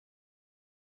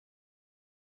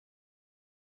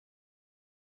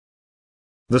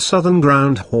The southern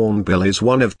ground hornbill is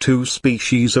one of two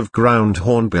species of ground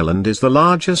hornbill and is the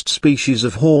largest species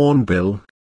of hornbill.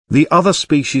 The other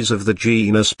species of the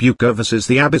genus Bucorvus is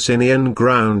the Abyssinian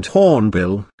ground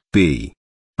hornbill, B.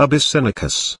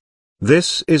 abyssinicus.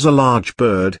 This is a large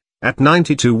bird, at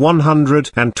 90 to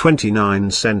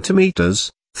 129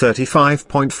 centimeters,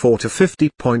 35.4 to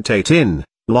 50.8 in,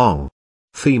 long.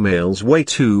 Females weigh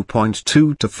 2.2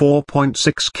 to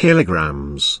 4.6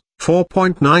 kilograms,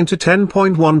 4.9 to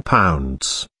 10.1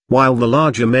 pounds, while the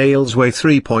larger males weigh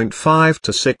 3.5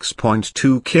 to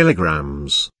 6.2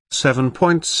 kilograms,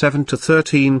 7.7 to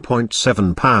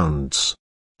 13.7 pounds.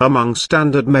 Among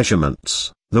standard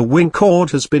measurements, the wing chord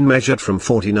has been measured from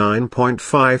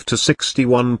 49.5 to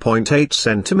 61.8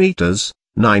 centimeters,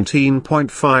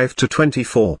 19.5 to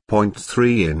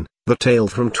 24.3 in, the tail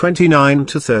from 29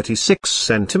 to 36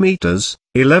 centimeters,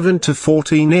 11 to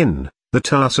 14 in, the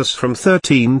tarsus from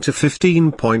 13 to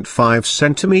 15.5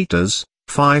 centimeters,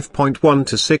 5.1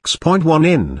 to 6.1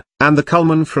 in, and the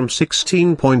culmen from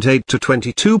 16.8 to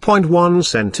 22.1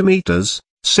 centimeters,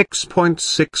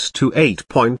 6.6 to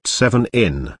 8.7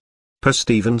 in. Per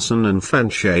Stevenson and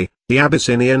Fanshawe, the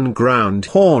Abyssinian ground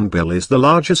hornbill is the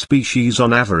larger species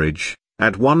on average,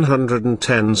 at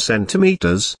 110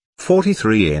 centimeters,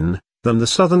 43 in, than the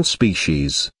southern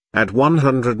species, at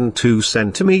 102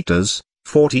 centimeters,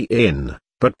 40 in,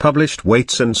 but published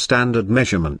weights and standard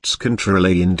measurements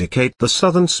contrarily indicate the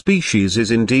southern species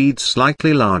is indeed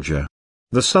slightly larger.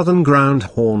 The southern ground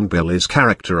hornbill is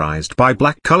characterized by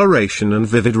black coloration and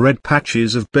vivid red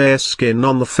patches of bare skin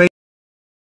on the face.